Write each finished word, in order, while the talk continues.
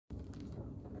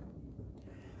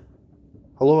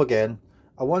Hello again.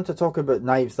 I want to talk about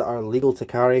knives that are legal to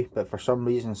carry, but for some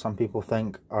reason some people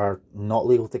think are not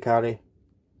legal to carry.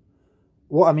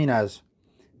 What I mean is,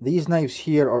 these knives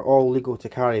here are all legal to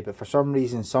carry, but for some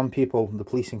reason some people, the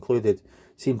police included,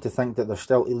 seem to think that they're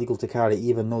still illegal to carry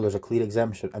even though there's a clear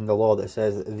exemption in the law that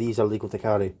says that these are legal to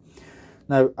carry.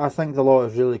 Now, I think the law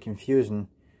is really confusing,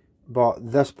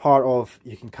 but this part of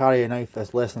you can carry a knife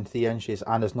that's less than 3 inches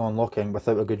and is non-locking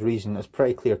without a good reason is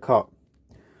pretty clear cut.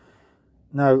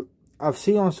 Now, I've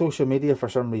seen on social media for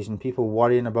some reason people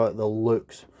worrying about the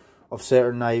looks of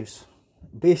certain knives.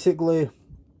 Basically,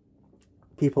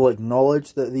 people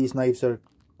acknowledge that these knives are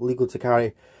legal to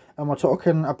carry, and we're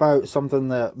talking about something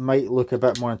that might look a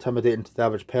bit more intimidating to the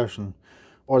average person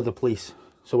or the police.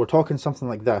 So we're talking something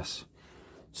like this.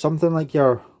 Something like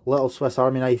your little Swiss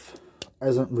Army knife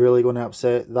isn't really going to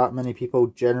upset that many people,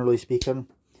 generally speaking,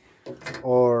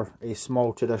 or a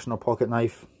small traditional pocket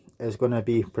knife is going to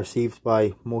be perceived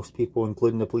by most people,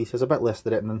 including the police, as a bit less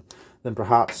threatening than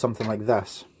perhaps something like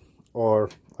this or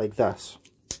like this.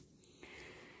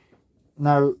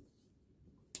 Now,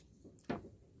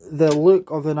 the look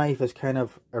of the knife is kind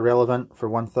of irrelevant for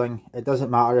one thing. It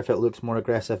doesn't matter if it looks more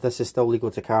aggressive. This is still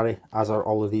legal to carry, as are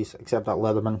all of these, except that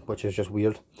Leatherman, which is just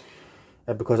weird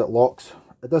because it locks.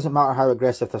 It doesn't matter how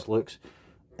aggressive this looks.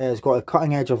 It's got a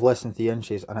cutting edge of less than 3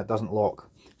 inches and it doesn't lock.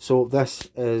 So this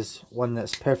is one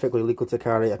that's perfectly legal to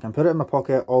carry. I can put it in my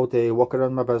pocket all day, walk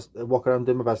around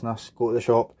doing my business, go to the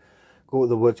shop, go to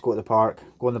the woods, go to the park,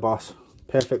 go on the bus.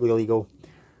 Perfectly legal,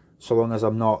 so long as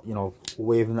I'm not, you know,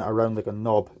 waving it around like a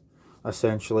knob,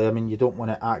 essentially. I mean, you don't want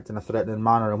to act in a threatening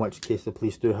manner, in which case the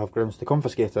police do have grounds to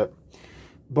confiscate it.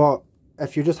 But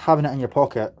if you're just having it in your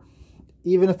pocket,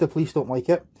 even if the police don't like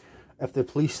it, if the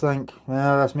police think,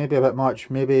 well, that's maybe a bit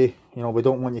much, maybe, you know, we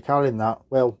don't want you carrying that,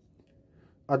 well,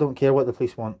 I don't care what the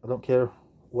police want. I don't care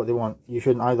what they want. You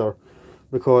shouldn't either,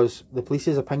 because the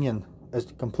police's opinion is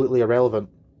completely irrelevant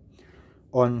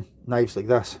on knives like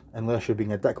this, unless you're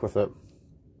being a dick with it.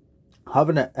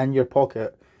 Having it in your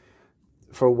pocket,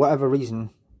 for whatever reason,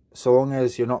 so long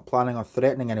as you're not planning on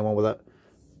threatening anyone with it,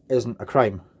 isn't a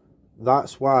crime.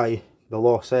 That's why the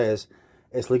law says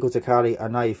it's legal to carry a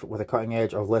knife with a cutting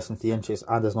edge of less than 3 inches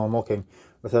and is non-locking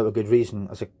without a good reason.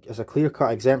 It's a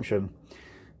clear-cut exemption.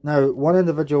 Now, one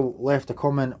individual left a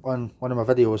comment on one of my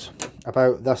videos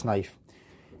about this knife.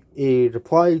 He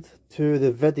replied to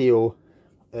the video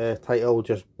title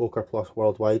just Boker Plus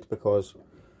Worldwide, because,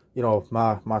 you know,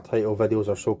 my title videos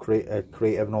are so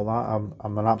creative and all that.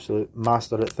 I'm an absolute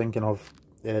master at thinking of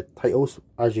titles,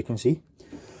 as you can see.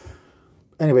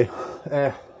 Anyway,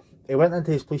 he went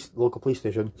into his local police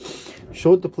station,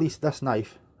 showed the police this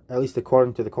knife, at least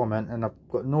according to the comment, and I've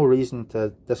got no reason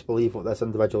to disbelieve what this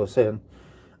individual is saying,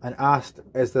 and asked,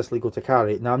 is this legal to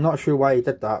carry? Now, I'm not sure why he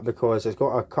did that, because it's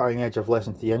got a cutting edge of less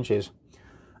than 3 inches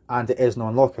and it is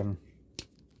non-locking.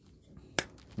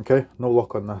 Okay, no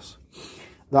lock on this.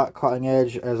 That cutting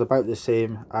edge is about the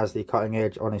same as the cutting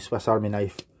edge on a Swiss Army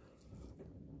knife.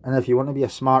 And if you want to be a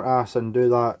smart ass and do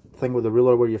that thing with the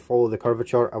ruler where you follow the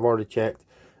curvature, I've already checked,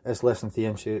 it's less than 3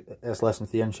 inches. It's less than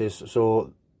 3 inches,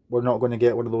 so we're not going to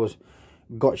get one of those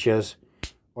gotchas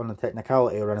on the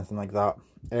technicality or anything like that.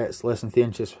 It's less than 3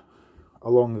 inches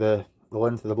along the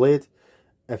length of the blade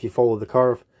if you follow the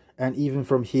curve, and even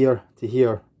from here to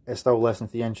here it's still less than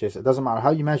 3 inches. It doesn't matter how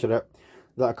you measure it,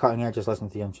 that cutting edge is less than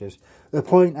 3 inches. The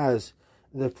point is,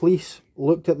 the police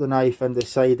looked at the knife and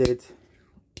decided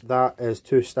that is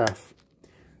too stiff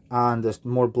and there's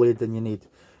more blade than you need.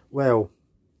 Well,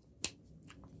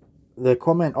 the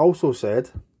comment also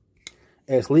said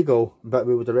it's legal, but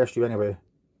we would arrest you anyway.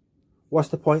 What's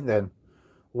the point then?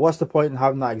 What's the point in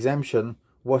having that exemption?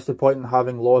 What's the point in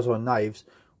having laws on knives?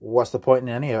 What's the point in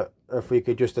any of it if we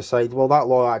could just decide, well, that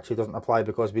law actually doesn't apply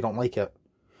because we don't like it?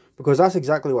 Because that's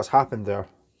exactly what's happened there,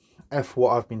 if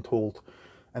what I've been told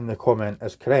in the comment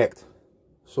is correct.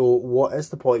 So what is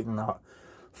the point in that?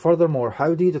 Furthermore,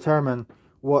 how do you determine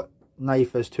what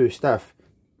knife is too stiff?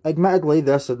 Admittedly,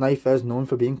 this knife is known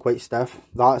for being quite stiff.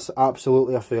 That's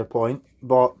absolutely a fair point.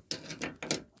 But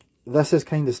this is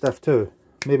kind of stiff too.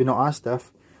 Maybe not as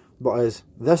stiff, but is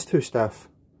this too stiff?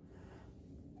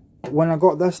 When I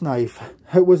got this knife,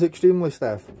 it was extremely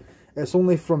stiff. It's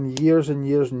only from years and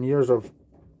years and years of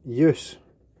use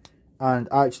and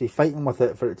actually fighting with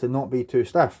it for it to not be too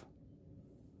stiff.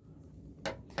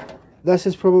 This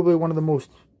is probably one of the most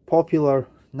popular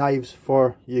knives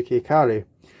for UK carry.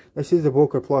 This is the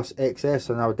Boker Plus XS,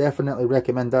 and I would definitely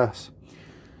recommend this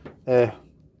as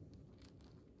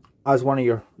one of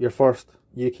your first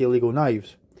UK legal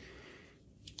knives.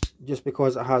 just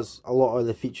because it has a lot of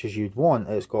the features you'd want.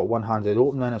 It's got one-handed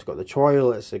opening, it's got the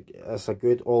choil, it's a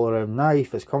good all-around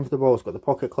knife, it's comfortable, it's got the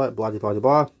pocket clip, blah blah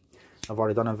blah. I've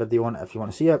already done a video on it if you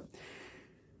want to see it.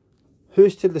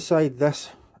 Who's to decide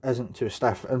this isn't too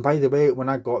stiff? And by the way, when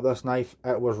I got this knife,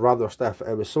 it was rather stiff.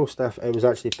 It was so stiff, it was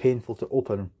actually painful to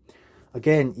open.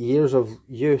 Again, years of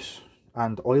use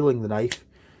and oiling the knife,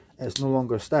 it's no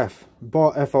longer stiff.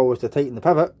 But if I was to tighten the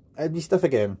pivot, it'd be stiff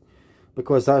again,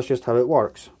 because that's just how it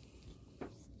works.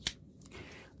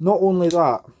 Not only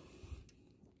that,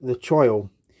 the choil.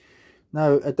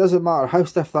 Now, it doesn't matter how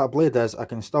stiff that blade is, I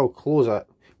can still close it.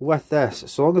 With this,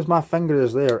 so long as my finger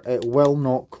is there, it will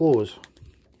not close.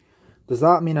 Does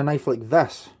that mean a knife like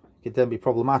this could then be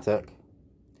problematic?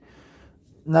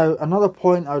 Now, another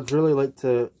point I'd really like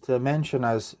to mention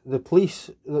is the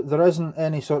police, there isn't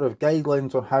any sort of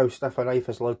guidelines on how stiff a knife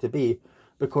is allowed to be,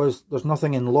 because there's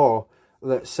nothing in law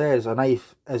that says a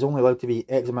knife is only allowed to be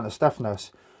X amount of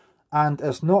stiffness. And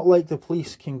it's not like the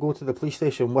police can go to the police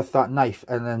station with that knife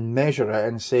and then measure it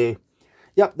and say,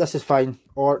 yep, this is fine,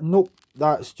 or nope,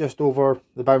 that's just over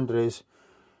the boundaries.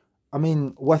 I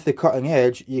mean, with the cutting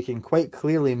edge, you can quite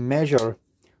clearly measure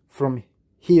from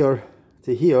here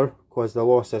to here, because the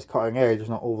law says cutting edge,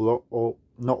 not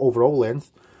overall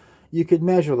length. You could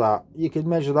measure that. You could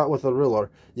measure that with a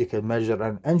ruler. You could measure it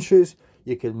in inches.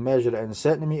 You could measure it in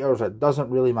centimeters. It doesn't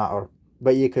really matter,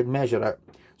 but you could measure it.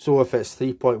 So if it's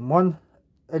 3.1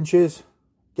 inches,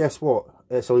 guess what?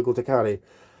 It's illegal to carry.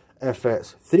 If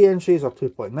it's 3 inches or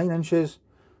 2.9 inches,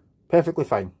 perfectly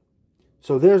fine.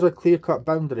 So there's a clear-cut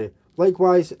boundary.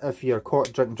 Likewise, if you're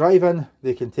caught drink driving,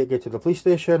 they can take you to the police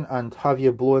station and have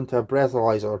you blow into a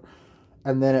breathalyzer,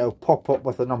 and then it'll pop up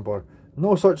with a number.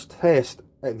 No such test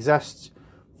exists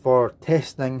for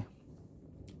testing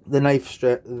the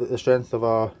the strength of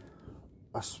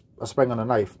a spring on a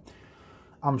knife.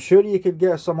 I'm sure you could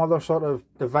get some other sort of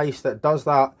device that does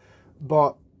that,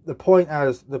 but the point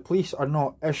is, the police are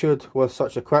not issued with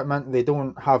such equipment. They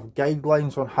don't have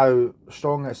guidelines on how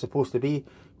strong it's supposed to be,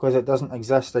 because it doesn't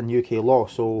exist in UK law.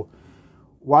 So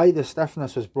why the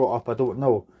stiffness was brought up, I don't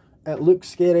know. It looks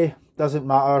scary, doesn't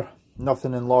matter,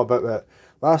 nothing in law about it.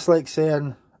 That's like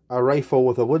saying a rifle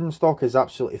with a wooden stock is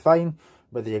absolutely fine,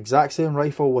 but the exact same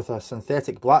rifle with a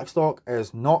synthetic black stock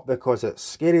is not, because it's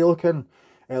scary looking.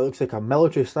 It looks like a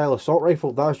military style assault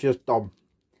rifle. That's just dumb.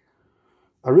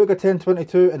 A Ruger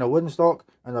 1022 in a wooden stock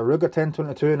and a Ruger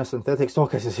 1022 in a synthetic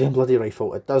stock is the same bloody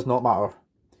rifle. It does not matter.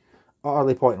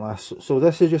 Utterly pointless. So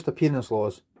this is just appearance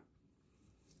laws.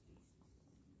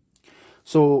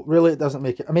 So really it doesn't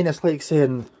make it... I mean, it's like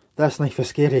saying this knife is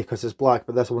scary because it's black,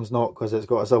 but this one's not because it's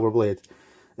got a silver blade.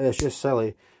 It's just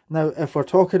silly. Now, if we're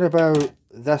talking about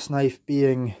this knife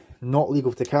being not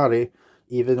legal to carry,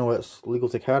 even though it's legal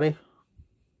to carry,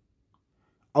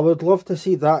 I would love to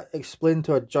see that explained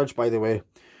to a judge, by the way.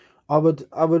 I would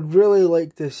really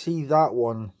like to see that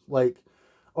one. Like,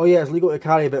 oh yeah, it's legal to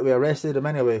carry, but we arrested him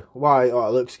anyway. Why? Oh,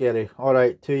 it looks scary.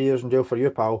 Alright, 2 years in jail for you,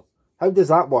 pal. How does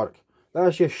that work?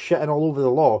 That's just shitting all over the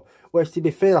law. Which, to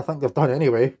be fair, I think they've done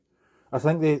anyway. I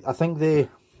think they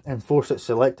enforce it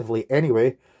selectively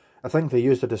anyway. I think they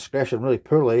use their discretion really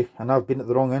poorly, and I've been at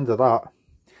the wrong end of that.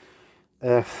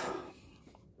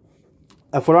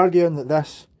 If we're arguing that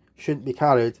this shouldn't be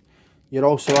carried, you're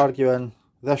also arguing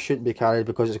this shouldn't be carried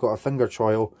because it's got a finger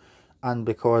choil, and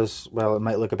because, well, it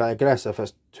might look a bit aggressive.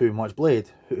 It's too much blade.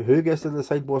 Who gets to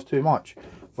decide what's too much?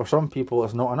 For some people,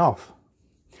 it's not enough.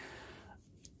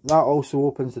 That also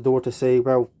opens the door to say,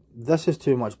 well, this is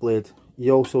too much blade.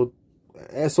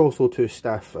 It's also too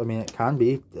stiff. I mean, it can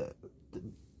be.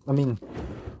 I mean,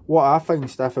 what I find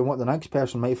stiff and what the next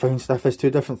person might find stiff is two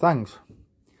different things.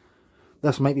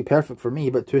 This might be perfect for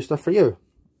me, but too stiff for you.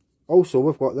 Also,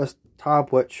 we've got this tab,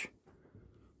 which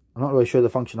I'm not really sure the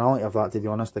functionality of that, to be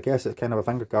honest. I guess it's kind of a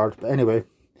finger guard, but anyway,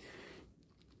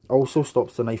 also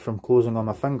stops the knife from closing on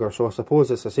my finger, so I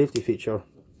suppose it's a safety feature.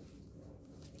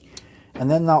 And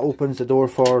then that opens the door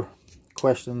for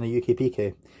questioning the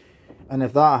UKPK. And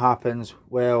if that happens,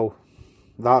 well,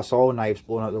 that's all knives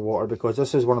blown out of the water, because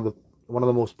this is one of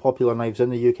the most popular knives in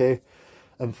the UK.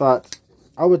 In fact,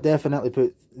 I would definitely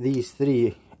put these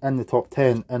three in the top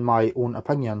 10 in my own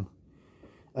opinion.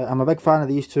 I'm a big fan of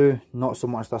these two, not so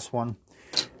much this one.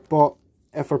 But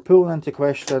if we're pulling into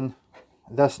question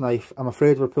this knife, I'm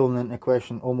afraid we're pulling into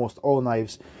question almost all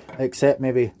knives, except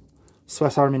maybe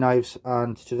Swiss Army knives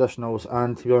and traditionals,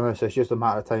 and to be honest, it's just a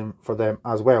matter of time for them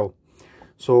as well.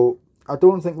 So I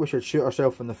don't think we should shoot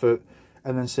ourselves in the foot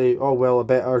and then say, oh well, I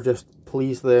better just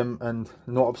please them and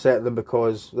not upset them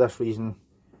because this reason.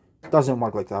 It doesn't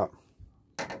work like that.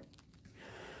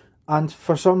 And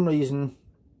for some reason,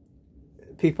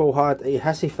 people had a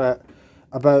hissy fit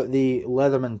about the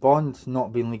Leatherman Bond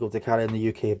not being legal to carry in the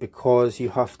UK because you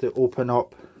have to open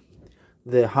up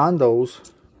the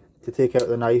handles to take out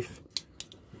the knife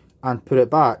and put it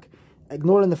back.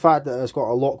 Ignoring the fact that it's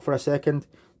got a lock for a second,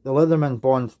 the Leatherman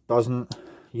Bond doesn't.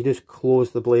 You just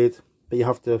close the blade, but you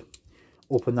have to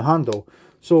open the handle.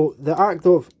 So the act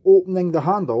of opening the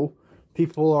handle,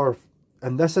 people are,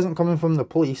 and this isn't coming from the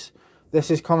police, this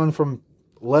is coming from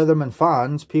Leatherman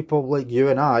fans, people like you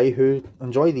and I who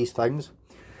enjoy these things,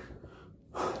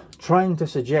 trying to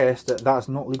suggest that that's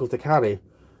not legal to carry.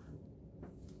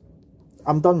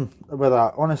 I'm done with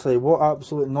that. Honestly, what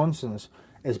absolute nonsense.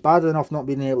 It's bad enough not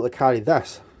being able to carry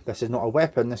this. This is not a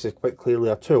weapon, this is quite clearly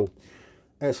a tool.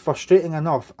 It's frustrating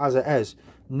enough as it is,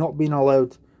 not being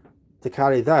allowed to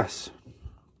carry this.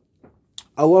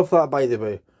 I love that, by the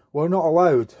way. We're not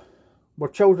allowed. We're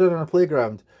children on a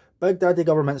playground. Big Daddy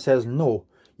Government says no.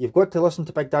 You've got to listen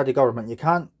to Big Daddy Government. You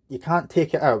can't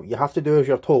take it out. You have to do as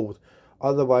you're told.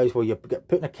 Otherwise, well, you get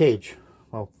put in a cage.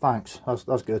 Well, thanks.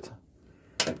 That's good.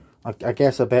 I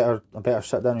guess I better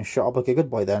sit down and shut up like a good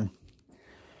boy then.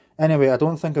 Anyway, I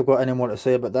don't think I've got any more to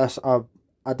say about this.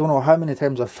 I don't know how many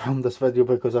times I've filmed this video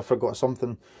because I forgot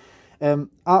something.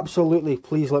 Absolutely,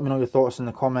 please let me know your thoughts in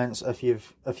the comments if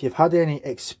you've had any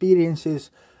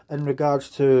experiences in regards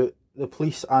to the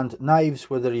police and knives,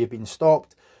 whether you've been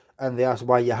stopped and they ask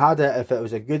why you had it, if it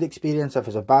was a good experience, if it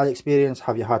was a bad experience,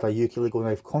 have you had a UK legal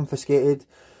knife confiscated.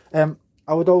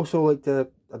 I would also like to,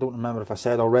 I don't remember if I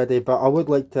said already, but I would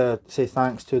like to say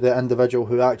thanks to the individual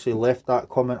who actually left that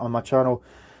comment on my channel.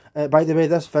 By the way,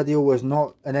 this video was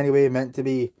not in any way meant to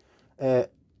be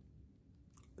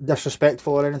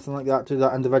disrespectful or anything like that to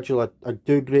that individual. I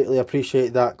do greatly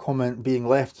appreciate that comment being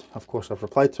left. Of course, I've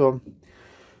replied to him.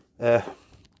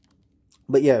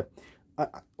 But yeah,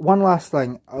 one last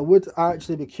thing. I would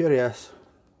actually be curious,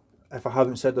 if I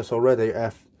haven't said this already,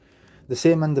 if the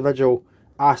same individual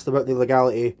asked about the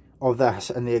legality of this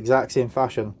in the exact same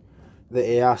fashion that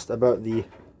he asked about the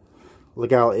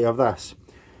legality of this.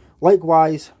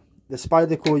 Likewise, the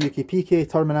Spyderco UK-PK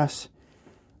Terminus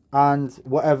and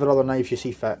whatever other knives you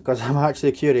see fit, because I'm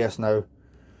actually curious now.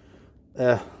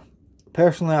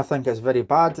 Personally, I think it's very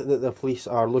bad that the police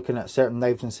are looking at certain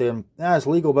knives and saying, yeah, it's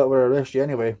legal, but we'll arrest you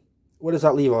anyway. Where does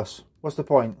that leave us? What's the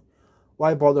point?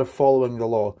 Why bother following the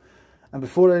law? And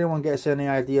before anyone gets any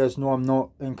ideas, no, I'm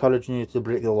not encouraging you to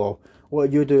break the law.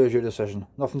 What you do is your decision.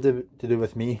 Nothing to do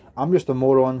with me. I'm just a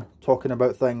moron talking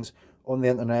about things on the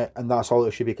internet, and that's all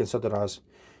it should be considered as.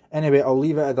 Anyway, I'll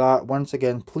leave it at that. Once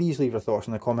again, please leave your thoughts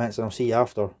in the comments, and I'll see you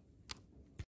after.